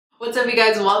What's up, you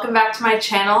guys? Welcome back to my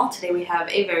channel. Today we have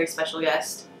a very special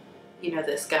guest. You know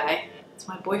this guy. It's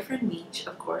my boyfriend Meech,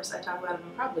 of course. I talk about him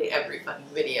in probably every fucking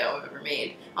video I've ever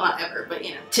made. Well, not ever, but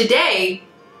you know. Today,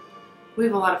 we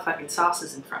have a lot of fucking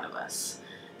sauces in front of us.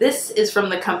 This is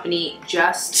from the company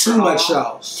Just Too much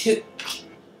sauce.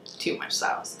 Too much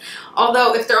sauce.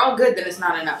 Although, if they're all good, then it's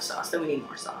not enough sauce. Then we need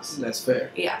more sauce. That's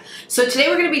fair. Yeah. So today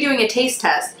we're going to be doing a taste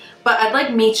test, but I'd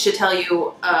like Meech to tell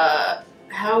you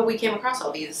how we came across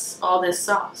all this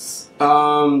sauce.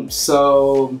 I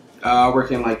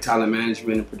work in like talent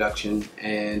management and production,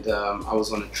 and I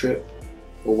was on a trip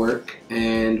for work,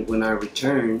 and when I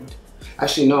returned,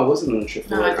 actually no, I wasn't on a trip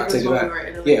for work. I'll take it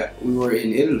back. Yeah, we were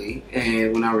in Italy,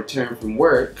 and when I returned from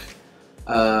work,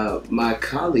 my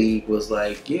colleague was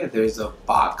like, yeah, there's a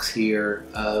box here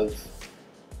of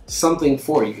something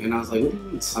for you. And I was like, what do you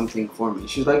mean something for me?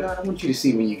 She was like, oh, I want you to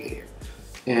see when you get here.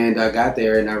 And I got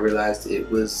there and I realized it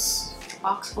was a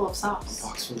box full of sauce. A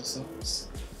box full of sauce.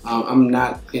 I'm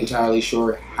not entirely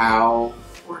sure how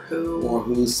or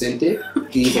who sent it.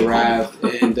 These arrived,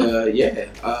 and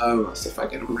I said,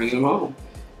 fuck it, I'm bringing them home.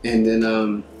 And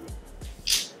then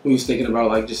we was thinking about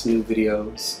like just new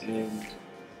videos, and I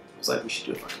was like, we should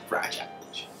do a fucking fry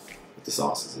challenge with the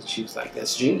sauces. And she was like,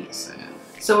 that's genius. And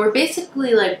so we're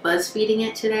basically like BuzzFeeding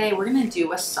it today. We're gonna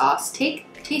do a sauce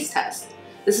taste test.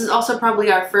 This is also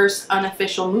probably our first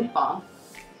unofficial mukbang.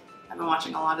 I've been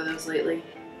watching a lot of those lately.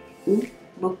 Ooh.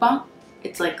 Mukbang?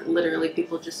 It's like literally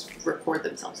people just record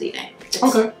themselves eating. It's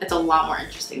a lot more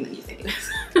interesting than you think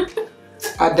it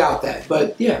is. I doubt that,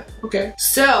 but yeah, okay.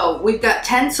 So we've got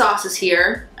 10 sauces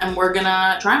here, and we're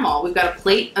gonna try them all. We've got a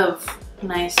plate of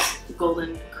nice,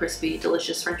 golden, crispy,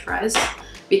 delicious French fries.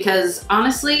 Because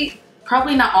honestly,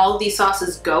 probably not all of these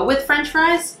sauces go with French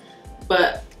fries,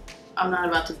 but I'm not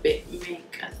about to make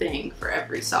a thing for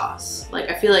every sauce. Like,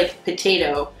 I feel like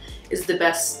potato is the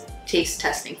best taste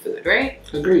testing food, right?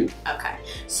 Agreed. Okay,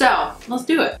 so let's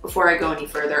do it. Before I go any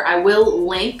further, I will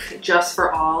link Just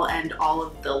for All and all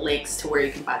of the links to where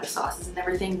you can buy the sauces and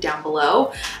everything down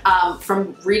below.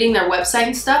 From reading their website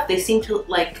and stuff, they seem to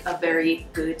like a very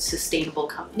good, sustainable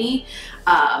company.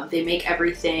 They make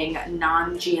everything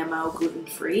non-GMO,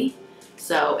 gluten-free.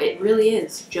 So it really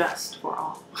is Just for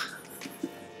All.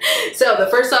 So the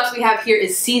first sauce we have here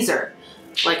is Caesar.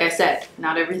 Like I said,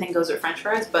 not everything goes with French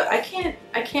fries, but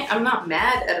I'm not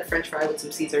mad at a French fry with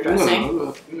some Caesar dressing. No, I'm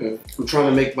not. Yeah. I'm trying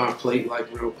to make my plate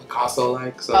like real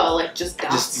Picasso-like. So oh, like just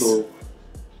dots? Just little.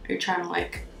 You're trying to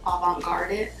like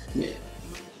avant-garde it? Yeah.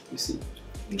 You see.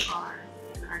 You are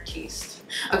an artiste.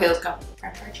 Okay, let's go.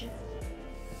 French fry cheese.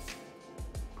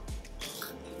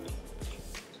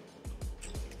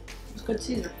 It's good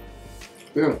Caesar.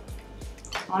 Yeah.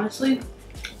 Honestly.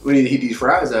 We need to heat these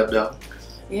fries up though.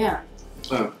 Yeah.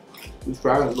 These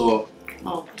fries are a little.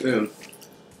 Oh. Yeah.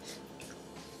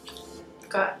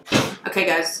 God. Okay,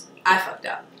 guys, I fucked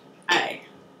up. I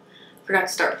forgot to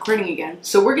start recording again.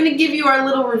 So we're gonna give you our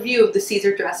little review of the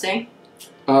Caesar dressing.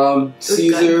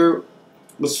 Caesar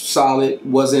was solid.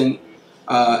 Wasn't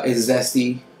as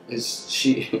zesty as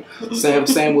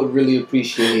Sam would really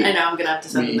appreciate. I know, I'm gonna have to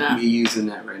send that. Me using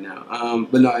that right now.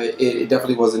 But no, it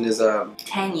definitely wasn't as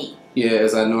tangy. Yeah,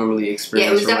 as I normally experience.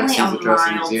 Yeah, it was definitely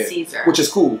like a mild Caesar. Which is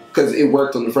cool, because it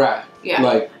worked on the fry. Yeah.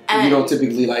 Like, and you don't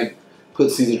typically like put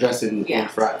Caesar dressing on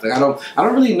fries. Like I don't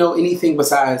really know anything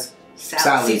besides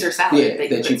salad. Caesar salad. Yeah,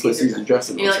 that you put Caesar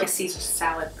dressing on. Maybe like a Caesar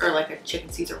salad or like a chicken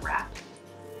Caesar wrap.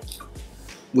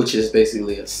 Which is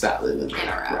basically a salad and a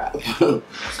wrap. So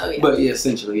yeah. But yeah,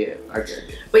 essentially, yeah, I get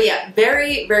it. But yeah,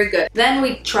 very, very good. Then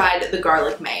we tried the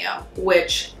garlic mayo,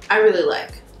 which I really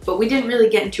like. But we didn't really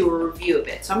get into a review of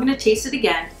it. So I'm gonna taste it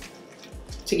again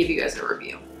to give you guys a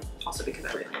review. Also because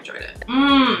I really enjoyed it.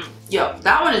 Yo,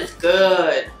 that one is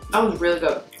good. That one's really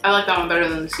good. I like that one better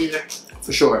than the Caesar.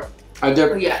 For sure.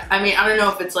 Yeah, I mean, I don't know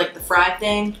if it's like the fry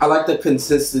thing. I like the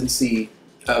consistency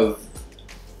of...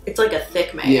 It's like a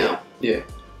thick mayo. Yeah.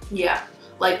 Yeah.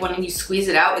 Like when you squeeze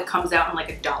it out, it comes out in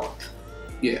like a dollop.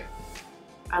 Yeah.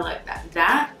 I like that.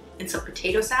 That and some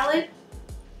potato salad.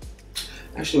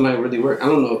 Actually might really work. I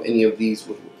don't know if any of these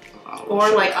would...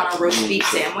 or like on a roast beef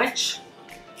sandwich.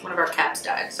 One of our caps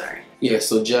died, sorry. Yeah,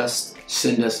 so just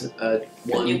send us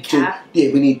one new cap.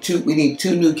 Yeah, we need two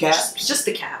new caps. Just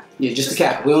the cap. Yeah, just the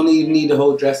cap. We don't even need the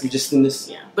whole dressing, just send this.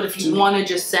 Yeah, but if you want to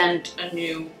just send a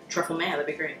new truffle mayo, that'd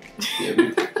be great.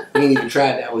 Yeah, we ain't even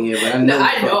tried that one yet, but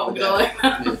I know. No,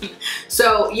 I know. Yeah.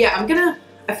 So yeah,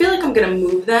 I feel like I'm gonna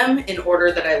move them in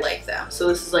order that I like them. So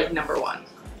this is like number 1.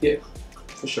 Yeah,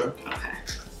 for sure. Okay.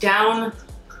 Down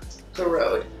the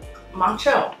road.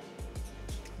 Mancho,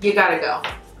 you gotta go.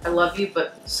 I love you,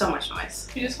 but so much noise.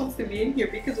 He just wants to be in here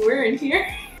because we're in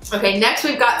here. Okay, next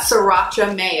we've got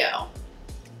sriracha mayo.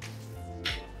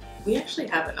 We actually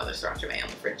have another sriracha mayo in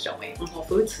the fridge, don't we? From Whole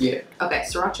Foods? Yeah. Okay,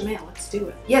 sriracha mayo, let's do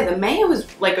it. Yeah, the mayo is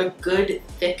like a good,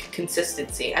 thick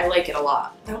consistency. I like it a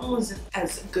lot. That one wasn't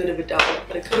as good of a dollop,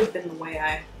 but it could have been the way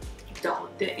I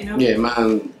dolloped it, you know? Yeah,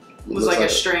 mine was like a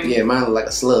string. Yeah, mine was like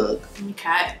a slug.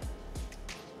 Okay.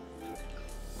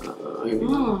 Here we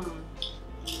go.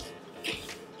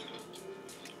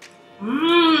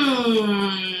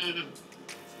 Mmm.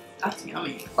 That's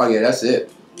yummy. Oh yeah, that's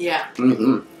it. Yeah.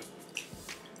 Mm-hmm.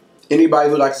 Anybody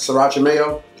who likes sriracha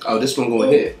mayo, oh, this one going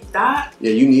to hit. That?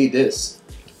 Yeah, you need this.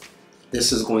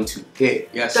 This is going to hit.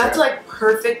 Yes, that's sir. like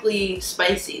perfectly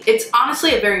spicy. It's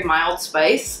honestly a very mild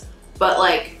spice, but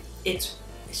like it's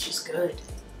just good.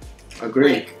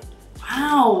 Agreed. Like,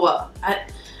 wow. I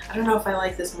don't know if I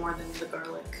like this more than the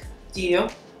garlic. Do you?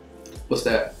 What's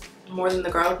that? More than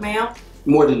the garlic mayo?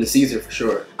 More than the Caesar for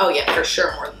sure. Oh yeah, for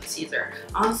sure more than the Caesar.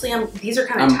 Honestly, these are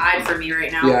kind of tied for me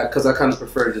right now. Yeah, because I kind of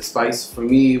prefer the spice. For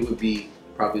me, it would be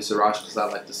probably sriracha because I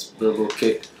like the little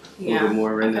kick a little bit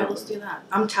more right now. Okay, let's do that.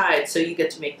 I'm tied, so you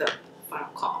get to make the final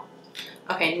call.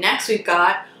 Okay, next we've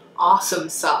got awesome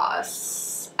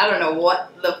sauce. I don't know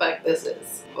what the fuck this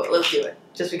is, but let's do it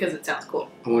just because it sounds cool.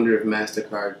 I wonder if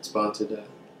MasterCard sponsored that.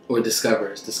 Or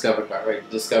Discover. It's Discover card, right?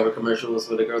 Discover commercials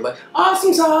where the girl's like,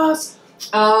 awesome sauce!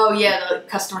 Oh yeah, the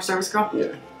customer service girl?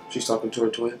 Yeah. She's talking to her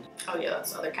twin. Oh yeah,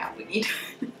 that's the other cap we need.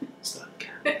 It's not a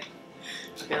cap.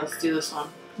 Okay, let's do this one.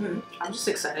 I'm just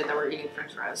excited that we're eating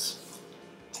french fries.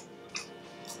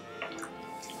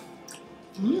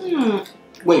 Mmm.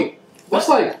 Wait, what's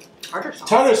like tartar sauce?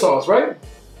 Tartar sauce, right?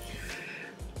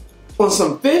 On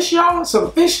some fish, y'all?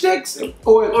 Some fish sticks?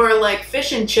 Or like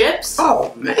fish and chips?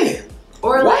 Oh, man.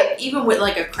 Or what? Like even with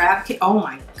like a crab cake. Oh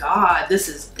my god, this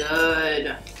is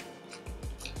good.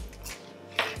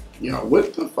 Yo,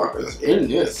 what the fuck is in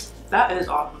this? That is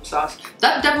awesome sauce.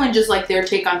 That's definitely just like their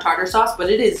take on tartar sauce, but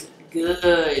it is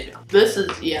good. This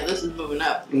is moving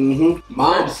up. Mm-hmm.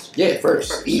 Mine's,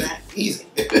 first. Easy.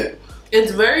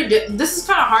 It's very, this is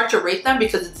kind of hard to rate them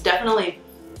because it's definitely,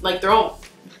 like they're all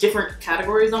different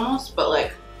categories almost, but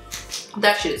like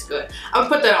that shit is good. I would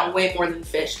put that on way more than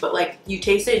fish, but like you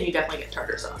taste it and you definitely get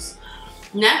tartar sauce.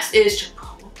 Next is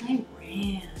Chipotle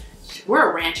Ranch.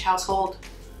 We're a ranch household.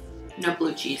 No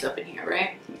blue cheese up in here,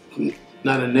 right?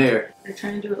 Not in there. You're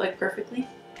trying to do it like perfectly?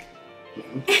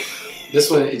 Mm-hmm.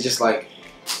 This one is just like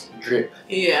drip.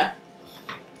 Yeah.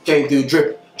 Can't do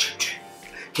drip.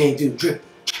 Can't do drip.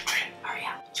 Oh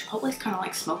yeah. Chipotle's kind of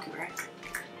like smoky, right?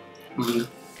 Mm-hmm.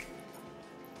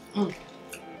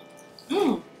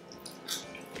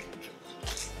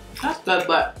 That's good,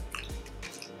 but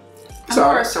I'm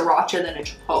more a sriracha than a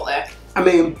Chipotle. I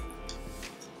mean,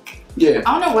 yeah.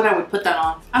 I don't know what I would put that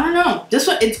on. I don't know. This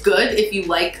one, it's good if you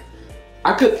like.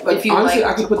 I could, like, if you honestly,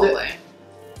 like I could Chipotle. put that.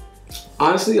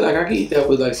 Honestly, like I could eat that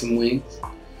with like some wings,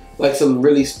 like some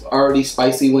really already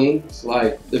spicy wings,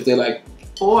 like if they like.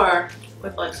 Or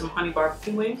with like some honey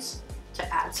barbecue wings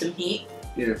to add some heat.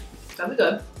 Yeah. That'd be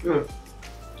good. Yeah.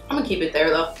 I'm gonna keep it there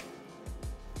though.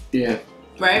 Yeah.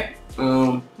 Right?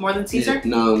 More than Caesar? Yeah.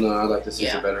 No, I like the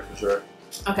Caesar better for sure.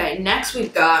 Okay, next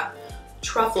we've got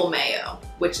truffle mayo,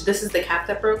 which this is the cap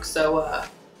that broke, so I'm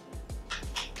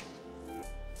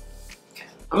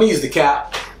gonna use the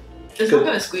cap. it's not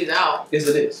gonna squeeze out. Yes,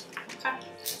 it is. Okay.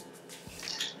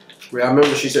 Yeah, I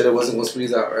remember she said it wasn't gonna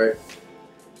squeeze out, right?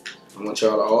 I want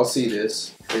y'all to all see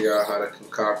this, figure out how to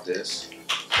concoct this,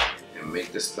 and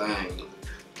make this thing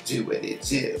do what it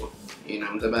do. You know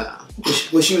what I'm talking about?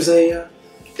 What she was saying?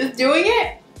 Just doing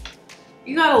it?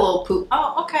 You got a little poop.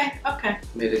 Oh, okay, okay.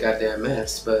 Made a goddamn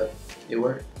mess, but it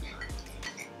worked.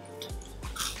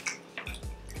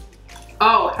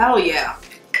 Oh, hell yeah.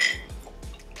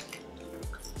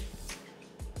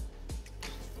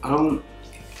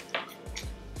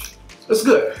 It's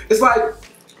good. It's like,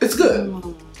 it's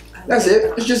good. That's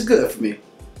it. It's just good for me.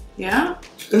 Yeah?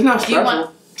 It's not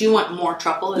special. Do you want more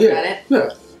truffle? Is that it? Yeah.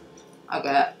 I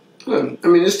bet. I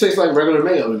mean, this tastes like regular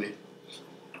mayo to me.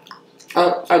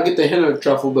 I get the hint of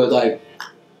truffle, but like.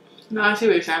 No, I see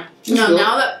what you're saying. No, good.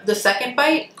 Now that the second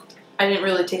bite, I didn't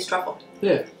really taste truffle.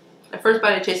 Yeah. The first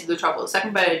bite I tasted the truffle. The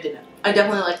second bite I didn't. I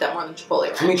definitely like that more than Chipotle.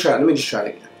 Right? Let me just try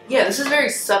it again. Yeah, this is very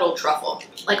subtle truffle.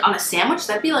 Like on a sandwich,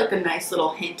 that'd be like a nice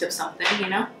little hint of something, you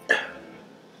know?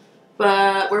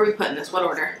 But where are we putting this? What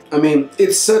order? I mean,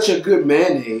 it's such a good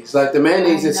mayonnaise. Like the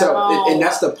mayonnaise itself, and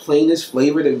that's the plainest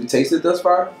flavor that we've tasted thus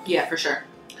far. Yeah, for sure.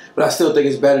 But I still think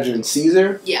it's better than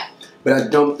Caesar. Yeah. But I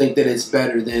don't think that it's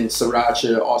better than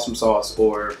sriracha, awesome sauce,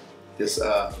 or this.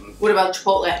 What about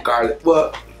Chipotle? Garlic.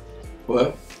 What?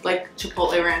 Like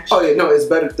Chipotle Ranch? Oh yeah, no, it's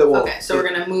better. Well, okay, so we're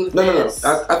gonna move No. this.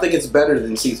 I think it's better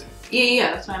than seasoned.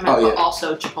 Yeah, that's what I meant, but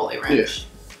also Chipotle Ranch.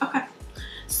 Yeah. Okay.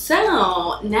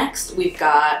 So, next we've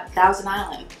got Thousand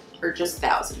Island. Or just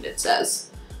Thousand, it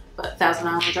says. But Thousand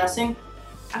Island dressing?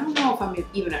 I don't know if I'm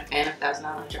even a fan of Thousand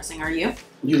Island dressing. Are you?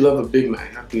 You love a Big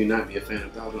Mac. How can you not be a fan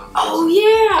of Thousand Island dressing? Oh,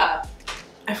 yeah!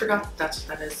 I forgot that's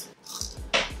what that is.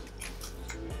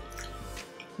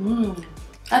 Mmm.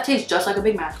 That tastes just like a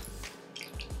Big Mac.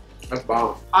 That's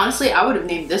bomb. Honestly, I would have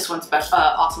named this one special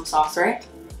awesome sauce, right?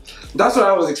 That's what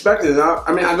I was expecting.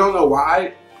 I mean, I don't know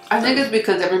why. I think it's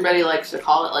because everybody likes to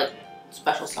call it like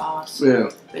special sauce. Yeah.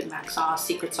 Big Mac sauce,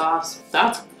 secret sauce.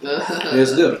 That's good. Yeah,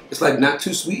 it's good. It's like not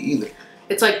too sweet either.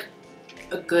 It's like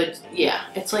a good, yeah,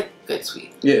 it's like good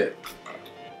sweet. Yeah.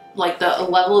 Like the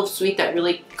level of sweet that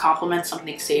really complements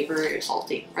something savory or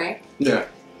salty, right? Yeah.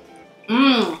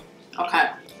 Mmm. Okay.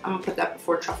 I'm gonna put that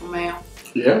before truffle mayo.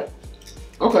 Yeah.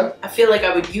 Okay. I feel like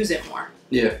I would use it more.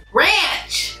 Yeah.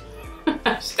 Ranch!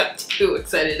 I just got too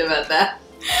excited about that.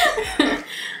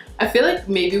 I feel like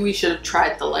maybe we should have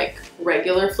tried the like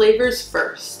regular flavors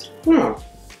first. Yeah.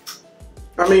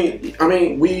 I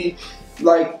mean, we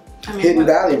like Hidden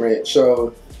Valley Ranch,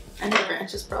 so. I know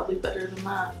ranch is probably better than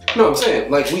that. No, I'm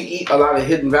saying like we eat a lot of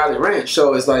Hidden Valley Ranch,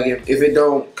 so it's like if it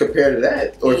don't compare to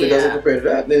that, or if it doesn't compare to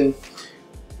that, then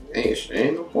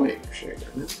ain't no point.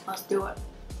 Let's do it.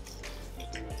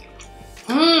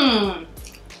 Mmm.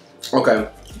 Okay.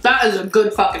 That is a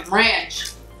good fucking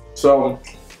ranch. So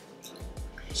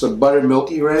it's a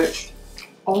buttermilky ranch.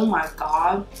 Oh my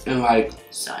god. And like,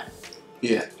 son.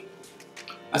 Yeah.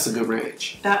 That's a good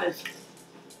ranch. That is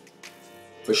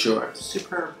for sure.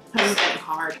 Superb. That's getting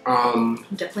hard.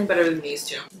 Definitely better than these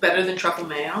two. Better than truffle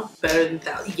mayo. Better than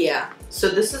that. Yeah. So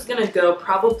this is gonna go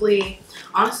probably.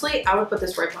 Honestly, I would put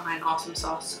this right behind awesome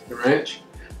sauce. The ranch?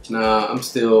 Nah, I'm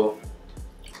still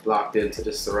locked into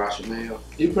this sriracha mayo.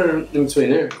 You put it in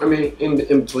between there. I mean, in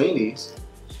between these.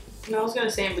 No, I was gonna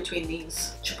say in between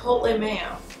these. Chipotle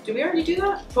mayo. Did we already do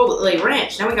that? Chipotle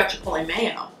ranch. Now we got Chipotle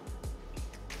mayo.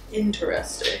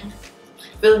 Interesting.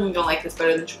 I feel like I'm gonna like this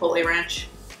better than Chipotle ranch.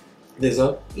 This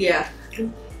up? Yeah.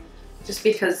 Just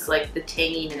because like the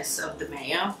tanginess of the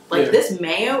mayo. Like this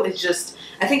mayo is just,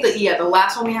 I think that, the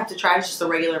last one we have to try is just the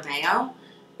regular mayo.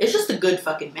 It's just a good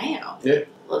fucking mayo. Yeah.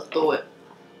 Let's do it.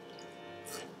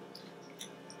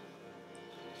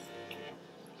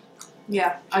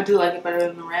 Yeah, I do like it better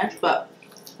than the ranch, but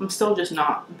I'm still just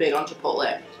not big on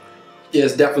Chipotle. Yeah,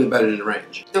 it's definitely better than the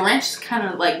ranch. The ranch kind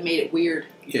of like made it weird.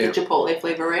 Yeah. The Chipotle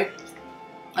flavor, right?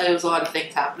 Like there was a lot of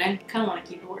things happening. Kind of want to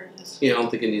keep it where it is. Yeah, I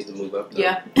don't think it needs to move up though.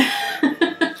 Yeah.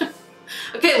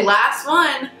 Okay, last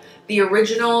one. The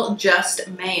original Just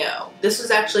Mayo. This was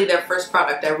actually their first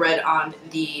product I read on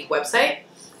the website.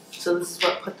 So this is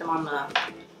what put them on the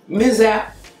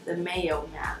Mizap. The mayo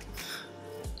map.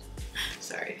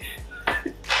 Sorry.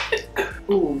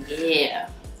 Ooh, yeah.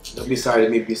 Don't be sorry to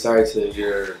me, be sorry to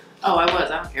your... Oh, I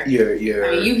was. I don't care. Your...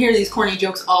 I mean, you hear these corny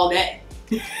jokes all day.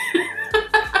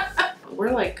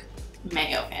 We're like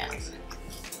mayo fans.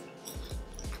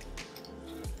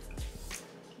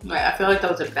 Wait, I feel like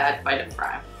that was a bad bite of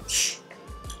fry.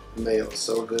 Mayo is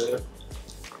so good.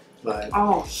 Like...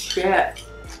 Oh, shit.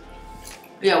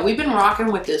 Yeah, we've been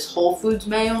rocking with this Whole Foods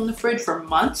mayo in the fridge for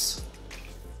months.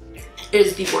 It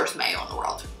is the worst mayo in the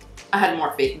world. I had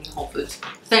more faith in Whole Foods.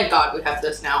 Thank God we have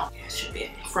this now. Yeah, it should be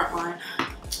front line.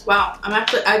 Wow, I'm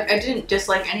actually, I didn't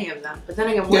dislike any of them. But then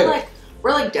again,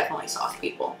 we're like definitely sauce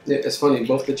people. Yeah, it's funny.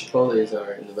 Both the Chipotles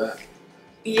are in the back.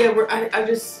 Yeah,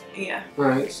 yeah.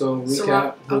 Alright, so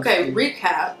recap. Okay,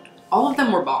 recap. All of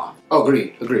them were bomb. Oh,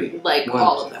 agreed. Like, 100%.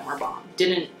 All of them were bomb.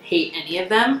 Didn't hate any of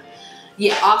them.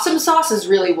 Yeah, awesome sauce is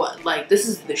really what, like, this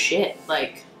is the shit.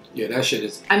 Like... Yeah, that shit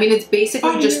is... I mean, it's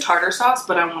basically just tartar sauce,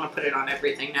 but I want to put it on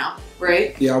everything now,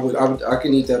 right? Yeah, I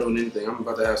can eat that on anything. I'm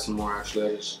about to have some more,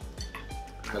 actually. I just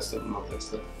had something about that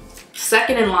stuff.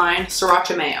 Second in line,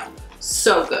 sriracha mayo.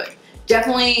 So good.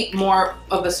 Definitely more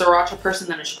of a sriracha person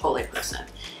than a Chipotle person.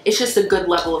 It's just a good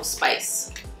level of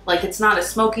spice. Like, it's not a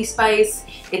smoky spice.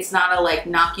 It's not a, like,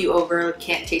 knock you over,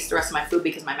 can't taste the rest of my food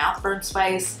because my mouth burns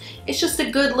spice. It's just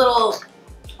a good little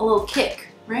kick,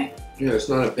 right? Yeah, it's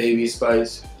not a baby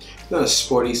spice. It's not a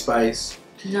sporty spice.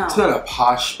 No. It's not a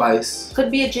posh spice.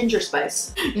 Could be a ginger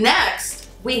spice. Next,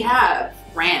 we have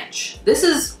ranch. This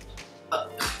is...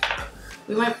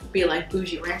 we might be like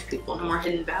bougie ranch people, no more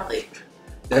Hidden Valley.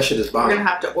 That shit is bomb. We're gonna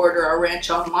have to order our ranch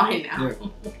online now.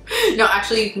 Yeah. No,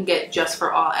 actually you can get Just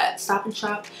for All at Stop and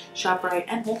Shop, ShopRite,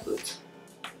 and Whole Foods.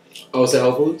 Oh, is that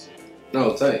Whole Foods?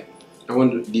 No, tight. I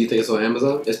wonder, do you think it's on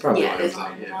Amazon? It's probably on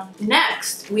Amazon. Yeah.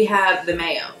 Next, we have the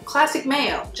mayo. Classic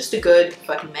mayo. Just a good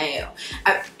fucking mayo.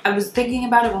 I was thinking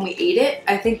about it when we ate it.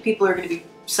 I think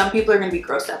some people are going to be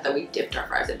grossed out that we dipped our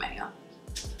fries in mayo.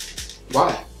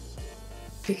 Why?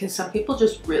 Because some people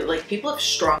just really, like, people have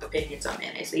strong opinions on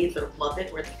mayonnaise. They either love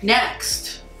it or...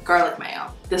 Next, garlic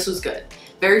mayo. This was good.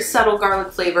 Very subtle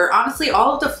garlic flavor. Honestly,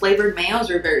 all of the flavored mayos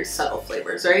are very subtle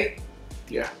flavors, right?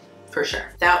 Yeah. For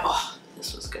sure.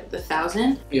 This was good. The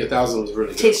 1000? Yeah, 1000 was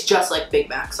really good. Tastes just like Big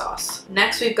Mac sauce.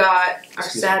 Next, we've got our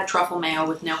sad truffle mayo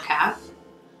with no cap.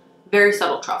 Very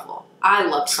subtle truffle. I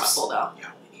love truffle, though. Yeah,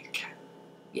 we need a cap.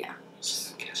 Yeah.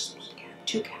 Just a cap.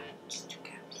 2 caps. 2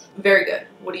 caps. Very good.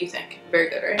 What do you think? Very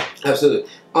good, right? Absolutely.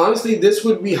 Honestly, this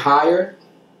would be higher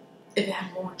if it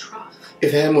had more truffle.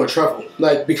 If it had more truffle.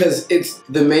 Like, because it's,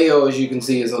 the mayo, as you can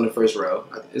see, is on the first row.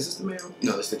 Is this the mayo?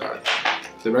 No, it's the garlic.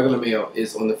 The regular mayo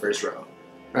is on the first row,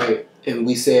 right? And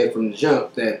we said from the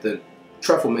jump that the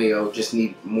truffle mayo just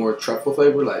need more truffle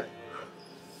flavor. Like,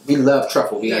 we love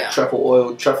truffle. We got truffle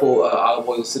oil, olive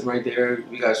oil sitting right there.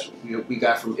 We got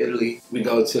from Italy. We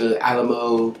go to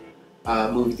Alamo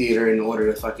movie theater and order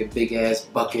a fucking big ass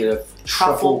bucket of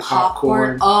truffle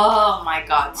popcorn. Oh my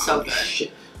god, so good.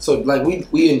 Shit. So like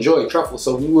we enjoy truffle.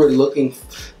 So we were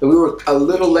a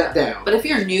little let down. But if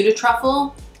you're new to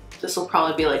truffle, this will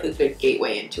probably be like a good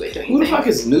gateway into it, don't you think? Who the fuck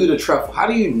is new to truffle? How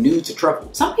do you new to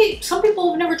truffle? Some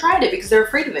people have never tried it because they're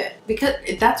afraid of it. Because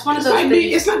that's one of those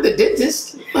things. It's not the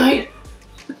dentist. Like,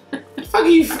 the fuck are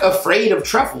you afraid of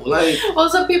truffle? Like, well,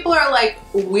 some people are like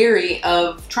weary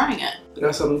of trying it. I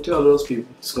got something to tell those people.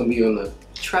 It's gonna be on the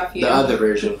other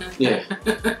version. Yeah.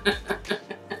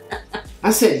 I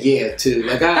said yeah too.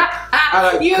 Like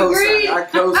I like you agreed. I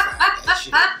co-signed that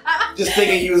shit. Just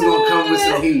thinking you was gonna come with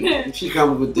some heat. She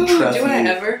comes with the truffle. Do I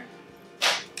ever?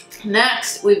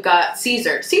 Next, we've got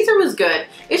Caesar. Caesar was good.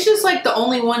 It's just like the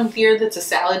only one here that's a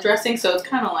salad dressing, so it's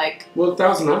kind of like. Well,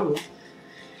 1000 Island.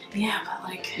 Yeah, but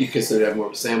like. You consider that more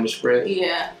of a sandwich spread?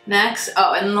 Yeah. Next,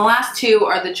 and then the last two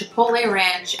are the Chipotle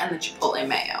Ranch and the Chipotle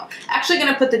Mayo. Actually,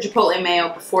 gonna put the Chipotle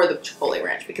Mayo before the Chipotle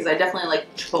Ranch because I definitely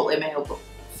like Chipotle Mayo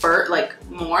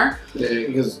more. Yeah,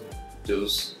 because it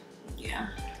was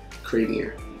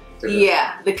creamier.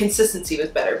 Yeah, the consistency was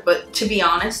better. But to be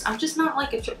honest, I'm just not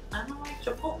like I don't like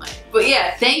Chipotle. But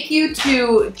yeah, thank you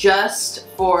to Just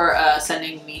for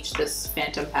sending me this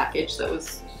Phantom package. That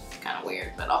was kind of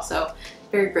weird, but also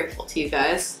very grateful to you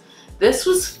guys. This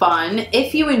was fun.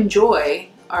 If you enjoy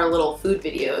our little food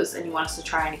videos and you want us to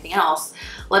try anything else,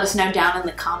 let us know down in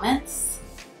the comments.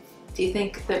 Do you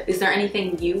think is there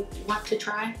anything you want to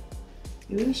try?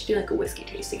 Maybe we should do like a whiskey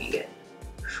tasting and get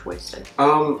wasted.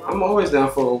 I'm always down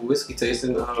for a whiskey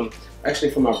tasting.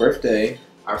 Actually, for my birthday,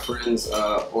 our friends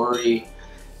Ori,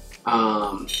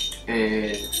 and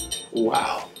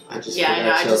wow, I just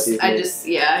I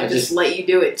just let you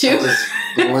do it too. I just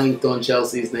blanked on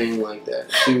Chelsea's name like that.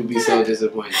 She would be so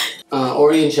disappointed.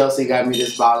 Ori and Chelsea got me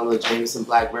this bottle of Jameson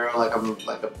Black Barrel. Like I'm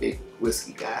like a big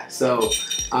whiskey guy, so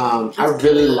I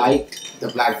really liked the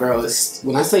Black Barrel.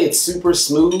 When I say it's super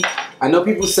smooth, I know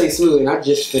people say smooth, and I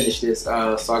just finished this,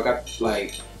 so I got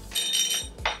like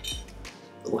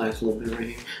the last little bit right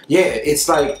here. Yeah, it's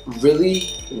like really,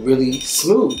 really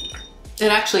smooth.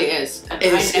 It actually is.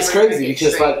 It's crazy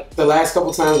because like the last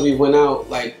couple times we went out,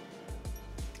 like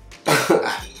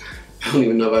I don't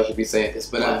even know if I should be saying this,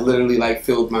 but I've literally like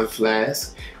filled my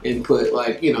flask and put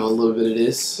like, you know, a little bit of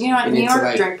this. You know what, New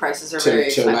York drink prices are very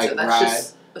expensive. Like, that's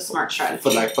just a smart strategy. For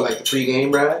like the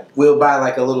pregame ride. We'll buy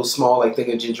like a little small like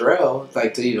thing of ginger ale,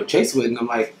 like to, you know, chase with, and I'm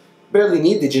like, barely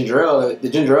need the ginger ale. The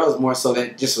ginger ale is more so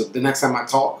that just the next time I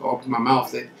talk or open my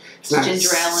mouth, that it's not ginger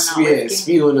ale and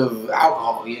spewing of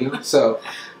alcohol, you know. So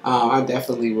I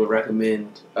definitely would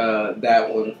recommend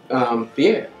that one. But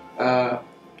yeah,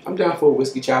 I'm down for a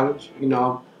whiskey challenge. You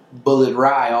know, bullet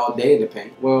rye all day in the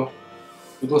paint. Well,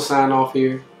 we're gonna sign off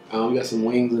here. We got some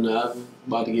wings in the oven,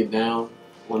 about to get down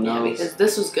on those. Yeah, because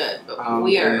this was good, but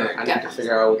we are. I need to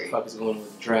figure out what the fuck is going on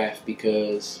with the draft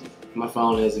because my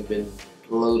phone hasn't been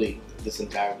loading this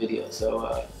entire video.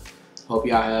 So hope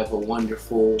y'all have a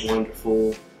wonderful,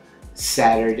 wonderful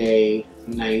Saturday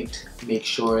night. Make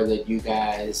sure that you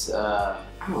guys, I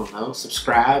don't know,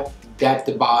 subscribe at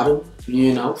the bottom,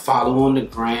 you know, follow on the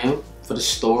gram for the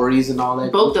stories and all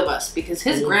that. Both of us, because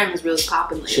his gram is really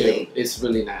popping lately. Chill. It's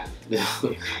really not. Do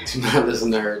not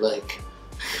listen to her. Like,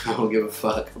 I don't give a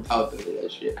fuck about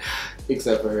that shit,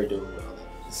 except for her doing all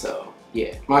that. So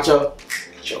yeah, Macho,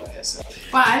 get your ass out.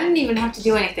 Wow, I didn't even have to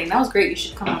do anything. That was great. You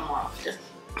should come on more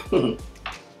often.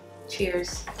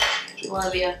 Cheers. Cheers.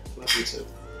 Love you. Love you too.